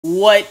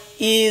What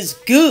is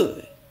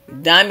good?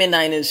 Diamond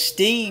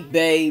Dynasty,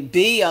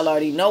 baby. Y'all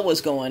already know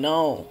what's going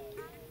on.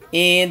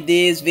 In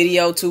this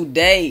video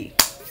today,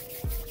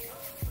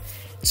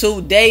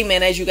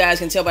 man, as you guys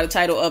can tell by the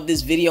title of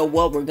this video,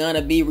 what we're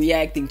gonna be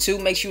reacting to.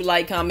 Make sure you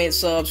like, comment,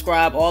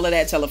 subscribe, all of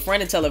that. Tell a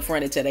friend and tell a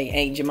friend that today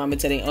ain't your mama,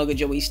 today Uncle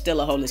Joey still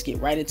a hoe. Let's get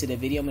right into the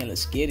video, man.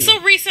 Let's get it. So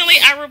recently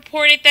I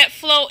reported that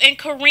Flo and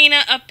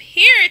Karina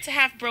appeared to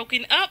have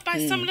broken up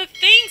by some of the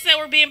things that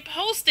were being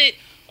posted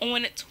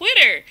on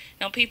Twitter.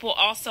 Now people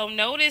also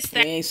noticed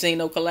that we ain't seen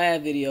no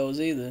collab videos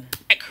either.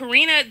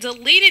 Karina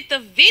deleted the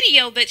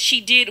video that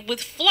she did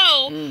with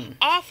Flo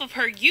off of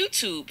her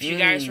YouTube. If you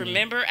guys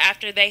remember,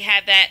 after they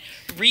had that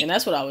and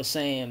that's what I was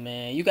saying,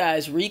 man. You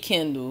guys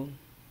rekindle.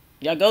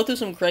 Y'all go through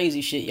some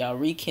crazy shit. Y'all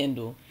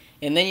rekindle.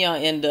 And then y'all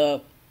end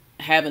up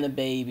having a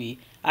baby.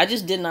 I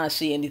just did not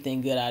see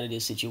anything good out of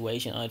this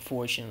situation,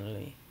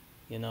 unfortunately.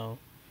 You know?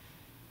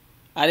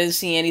 I didn't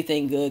see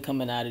anything good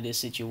coming out of this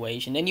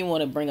situation. Then you want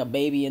to bring a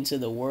baby into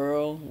the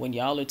world when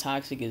y'all are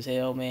toxic as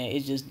hell, man. It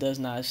just does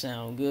not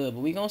sound good.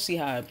 But we gonna see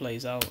how it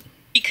plays out.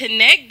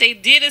 Connect. They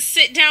did a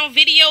sit-down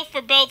video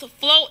for both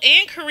Flo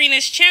and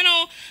Karina's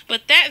channel,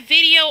 but that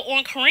video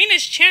on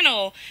Karina's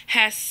channel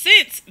has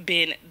since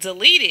been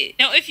deleted.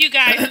 Now, if you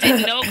guys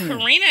didn't know,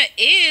 Karina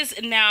is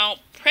now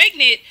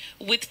pregnant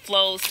with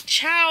Flo's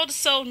child,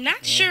 so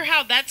not sure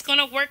how that's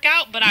gonna work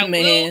out, but I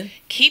will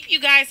keep you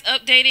guys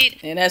updated.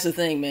 And that's the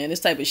thing, man, this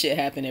type of shit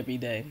happen every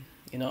day.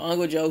 You know,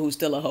 Uncle Joe, who's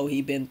still a hoe,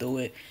 he been through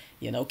it.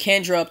 You know,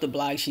 Kendra up the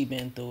block, she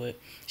been through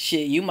it.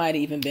 Shit, you might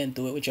have even been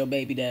through it with your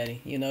baby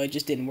daddy. You know, it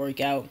just didn't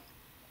work out.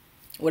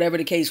 Whatever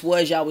the case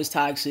was, y'all was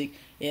toxic,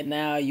 and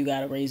now you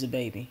gotta raise a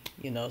baby.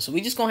 You know, so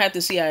we just gonna have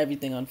to see how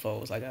everything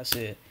unfolds, like I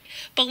said.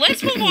 But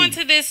let's move on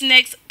to this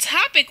next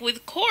topic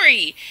with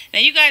Corey. Now,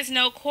 you guys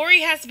know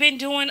Corey has been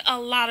doing a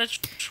lot of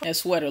that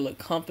sweater look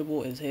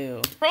comfortable as hell.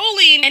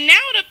 Trolling, and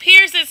now it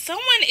appears that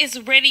someone is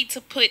ready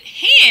to put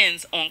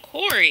hands on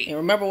Corey. And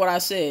remember what I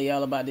said,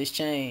 y'all, about this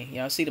chain.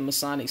 Y'all see the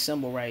Masonic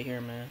symbol right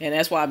here, man. And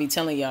that's why I be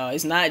telling y'all,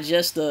 it's not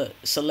just the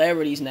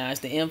celebrities now. It's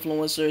the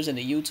influencers and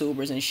the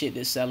YouTubers and shit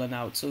that's selling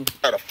out, too.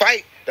 The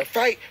fight.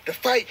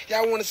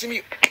 Y'all want to see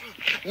me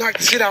knock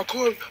the shit out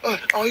Corey?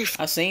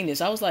 I seen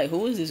this. I was like,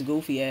 who is this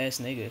goofy ass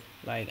nigga?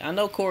 Like, I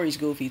know Corey's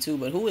goofy too,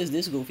 but who is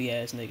this goofy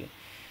ass nigga?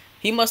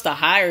 He must have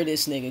hired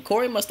this nigga.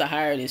 Corey must have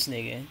hired this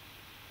nigga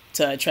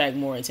to attract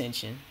more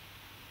attention.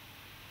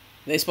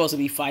 They supposed to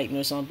be fighting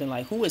or something.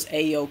 Like, who is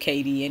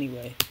AOKD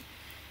anyway?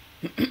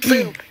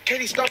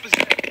 Katie, stop his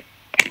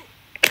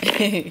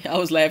I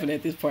was laughing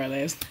at this part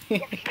last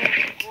night.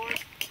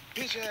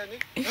 Bitch ass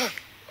nigga.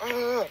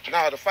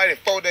 Nah, the fight in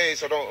 4 days,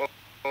 so don't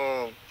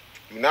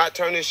do not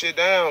turn this shit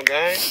down,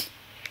 gang.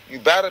 You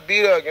better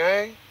be there,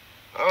 gang.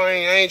 I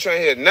ain't trying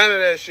to hear none of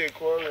that shit,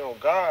 Corey. On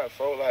God,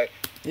 folks. Like,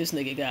 this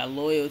nigga got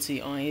loyalty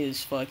on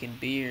his fucking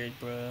beard,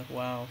 bro.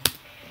 Wow.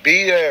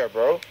 Be there,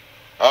 bro.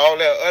 All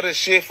that other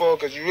shit, for,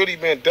 cause you really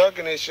been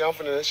ducking this shit. I'm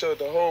finna show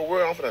the whole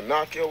world. I'm finna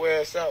knock your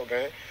ass out,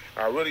 gang.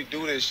 I really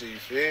do this shit, you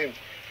feel me?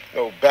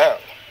 No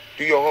battle.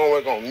 Do your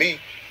homework on me.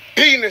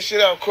 Beating the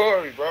shit out of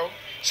Corey, bro.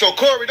 So,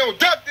 Corey, don't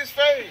duck this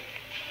fade.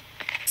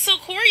 So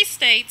Corey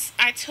states,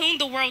 I tuned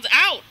the world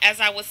out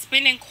as I was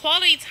spending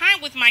quality time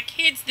with my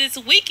kids this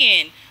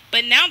weekend.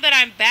 But now that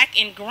I'm back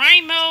in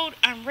grind mode,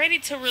 I'm ready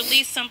to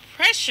release some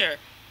pressure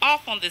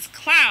off on this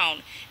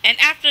clown. And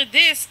after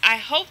this, I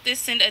hope this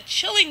send a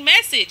chilling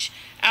message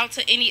out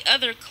to any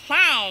other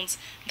clowns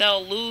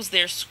that'll lose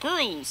their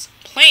screws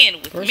playing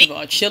with me. First of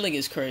all, chilling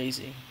is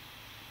crazy.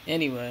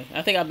 Anyway,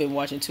 I think I've been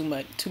watching too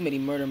many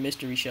murder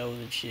mystery shows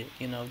and shit.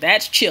 You know,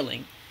 that's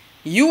chilling.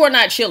 You are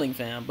not chilling,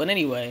 fam. But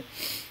anyway,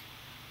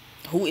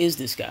 who is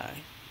this guy?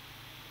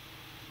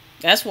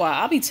 That's why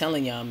I'll be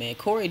telling y'all, man,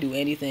 Corey do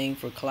anything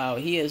for clout.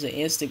 He is an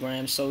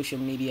Instagram social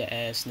media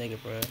ass nigga,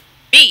 bro.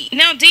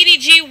 Now,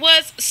 DDG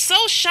was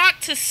so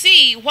shocked to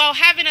see while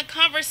having a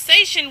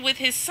conversation with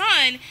his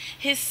son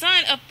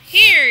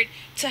appeared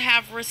to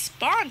have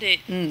responded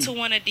to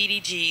one of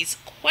DDG's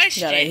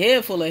questions. Got a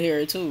head full of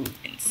hair, too.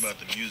 About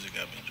the music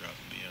I've been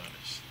dropping, be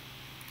honest.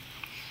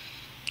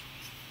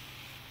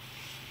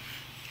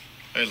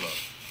 Hey,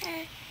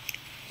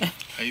 look.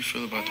 How you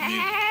feel about the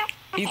music?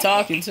 He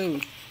talking, too.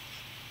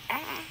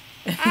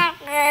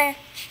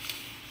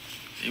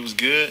 It was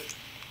good,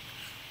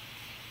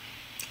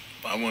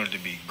 but I wanted it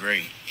to be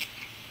great.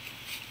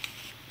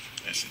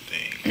 That's the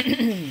thing.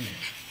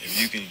 If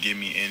you can give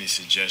me any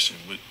suggestion,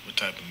 what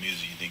type of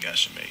music you think I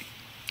should make?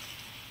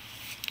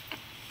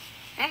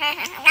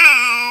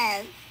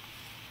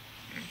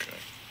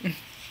 Okay.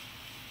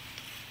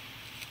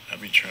 I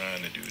be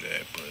trying to do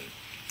that, but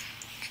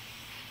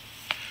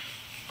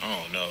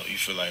I don't know. You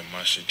feel like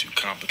my shit too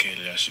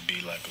complicated? I should be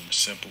like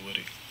simple with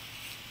it.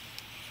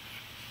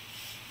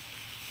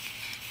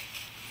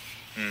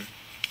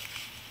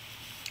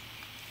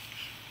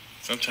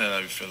 Sometimes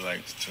I feel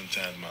like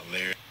sometimes my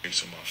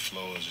lyrics or my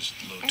flow is just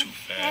a little too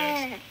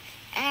fast.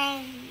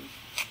 Oh,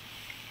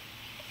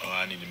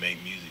 I need to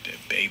make music that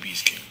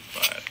babies can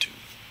vibe to.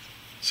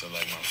 So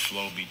like my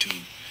flow be too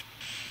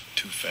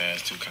too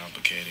fast, too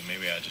complicated.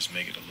 Maybe I just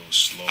make it a little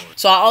slower.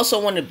 So I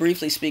also want to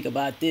briefly speak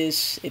about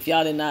this. If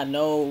y'all did not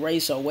know, Ray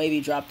So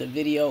Wavy dropped a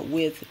video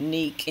with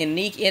Nique. And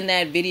Nique in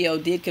that video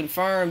did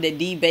confirm that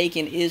D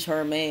Bacon is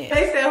her man.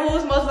 They said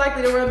who's most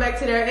likely to run back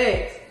to their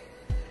ex?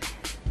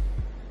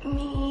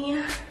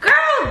 Me.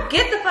 Girl,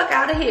 get the fuck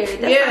out of here.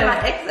 That's not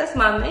my ex, that's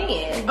my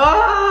man. Oh,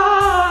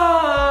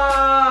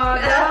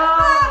 no.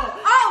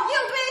 Oh, you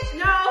bitch.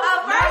 No.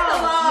 First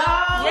of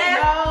all, yes.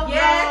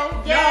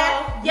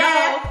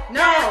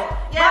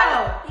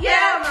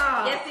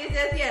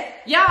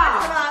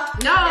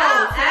 No.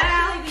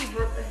 Actually be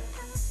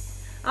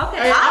okay,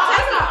 Hey, I'll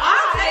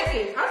take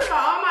it. I'm talking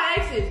about all my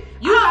exes.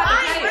 You I got to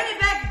ain't pay. running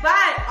back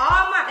by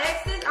all my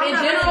exes. In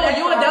general,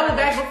 you would double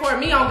back before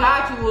me. On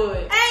God, you would.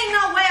 Ain't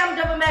no way I'm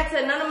double back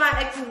to none of my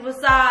exes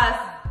besides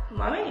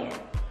my man.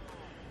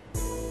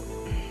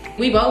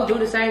 We both do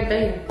the same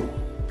thing.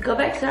 Go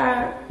back to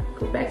our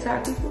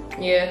people.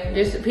 Yeah,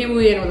 just people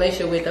we in a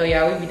relationship with though,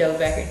 yeah, we be double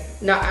backing.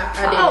 No,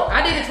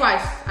 I did it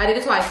twice.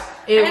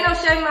 Ain't no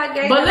shame my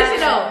game. But listen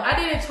though, I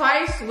did it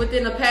twice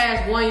within the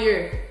past 1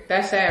 year.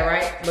 That's sad,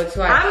 right? But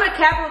twice. I'm a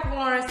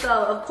Capricorn, so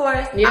of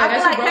course, yeah, I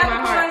that's feel like what broke my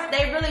Capricorns, heart.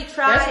 they really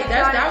try.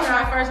 That was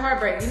my first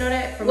heartbreak. You know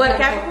that? From What,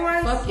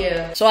 Capricorns? Fuck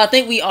yeah. So I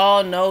think we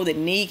all know that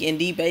Nique and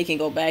D Bacon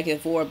go back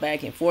and forth.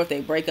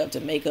 They break up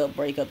to make up,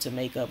 break up to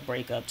make up,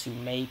 break up to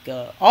make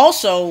up.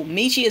 Also,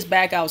 Mechie is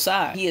back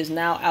outside. He is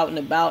now out and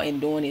about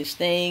and doing his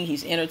thing.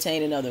 He's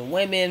entertaining other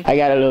women. I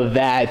got a little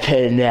vibe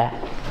in there.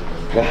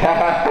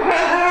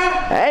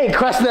 I ain't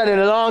crushed nothing in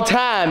a long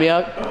time,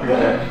 yo.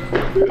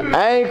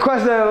 I ain't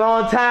crushed nothing in a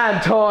long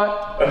time, Toy.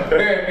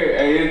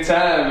 Hey, it's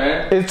time,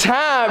 man. It's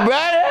time,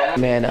 brother.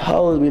 Man, the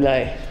hoes be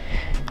like,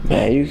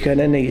 man, you cut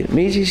that nigga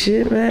Mechie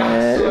shit,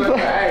 man.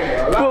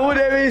 But what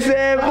they be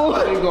saying, fool?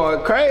 You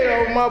going crazy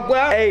over my boy?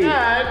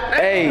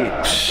 Hey,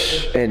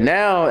 and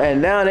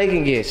now they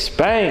can get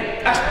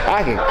spanked.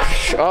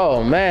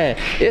 Oh man,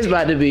 it's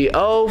about to be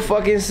old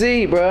fucking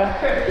C, bro.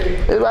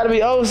 It's about to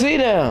be OC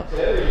now.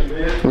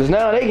 Cause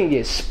now they can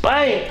get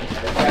spanked.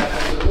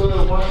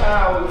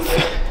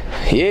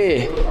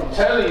 Yeah. I'm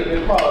telling you,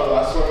 this pause,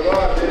 I swear to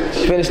God,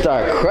 Finna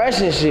start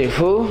crushing shit,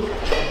 fool.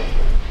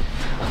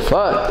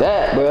 Fuck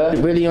that, bro.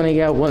 Really only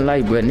got one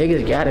life, bro.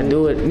 Niggas gotta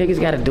do it. Niggas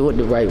gotta do it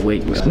the right way.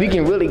 We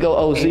can really go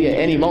OC at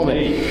any moment,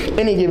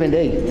 any given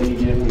day.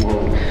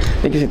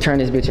 Niggas can turn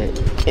this bitch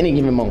at any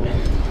given moment.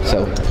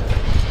 So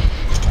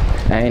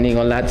I ain't even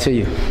gonna lie to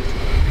you.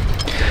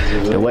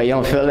 The way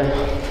I'm feeling,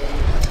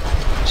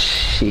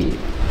 shit,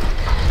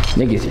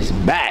 niggas is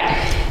back.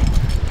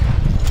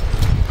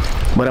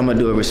 But I'm gonna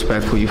do it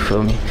respectful, you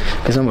feel me?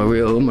 Cause I'm a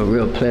real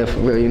player for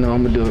real, you know.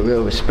 I'm gonna do it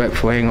real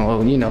respectful, I ain't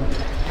gonna, you know.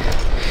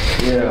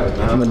 Yeah,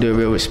 man. I'm gonna do it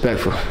real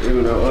respectful.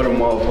 Even though other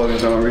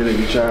motherfuckers don't really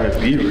be trying to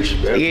be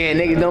respectful. Yeah,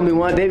 niggas don't be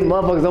want.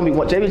 Motherfuckers don't be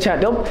want. They don't be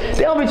trying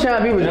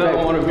to be respectful. They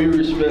don't want to be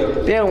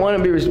respectful. They don't want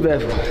to be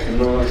respectful. You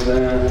know what I'm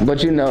saying?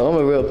 But you know, I'm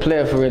a real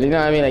player for it. You know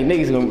what I mean? Like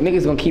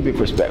niggas gonna keep it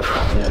respectful.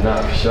 Yeah,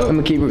 nah, for sure. I'm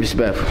gonna keep it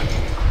respectful.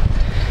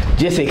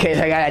 Just in case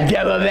I got a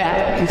devil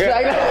back.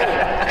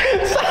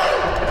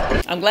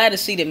 I'm glad to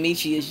see that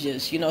Mechie is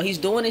just, you know, he's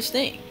doing his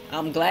thing.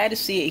 I'm glad to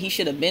see it. He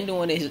should have been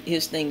doing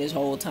his thing this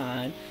whole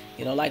time.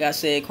 You know, like I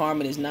said,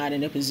 Carmen is not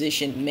in a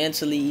position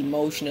mentally,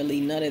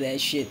 emotionally, none of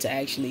that shit to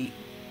actually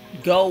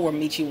go where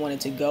Mechie wanted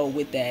to go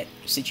with that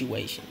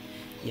situation.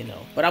 You know,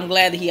 but I'm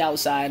glad that he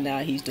outside now.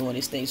 He's doing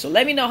his thing. So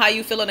let me know how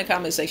you feel in the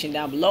comment section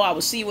down below. I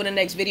will see you in the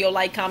next video.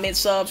 Like, comment,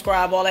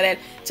 subscribe, all of that.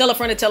 Tell a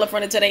friend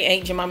to they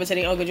ain't your mama,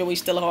 today Uncle Joe, we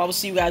still a hoe. I will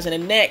see you guys in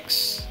the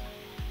next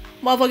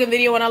motherfucking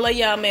video, and I love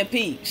y'all, man.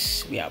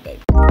 Peace. We out, baby.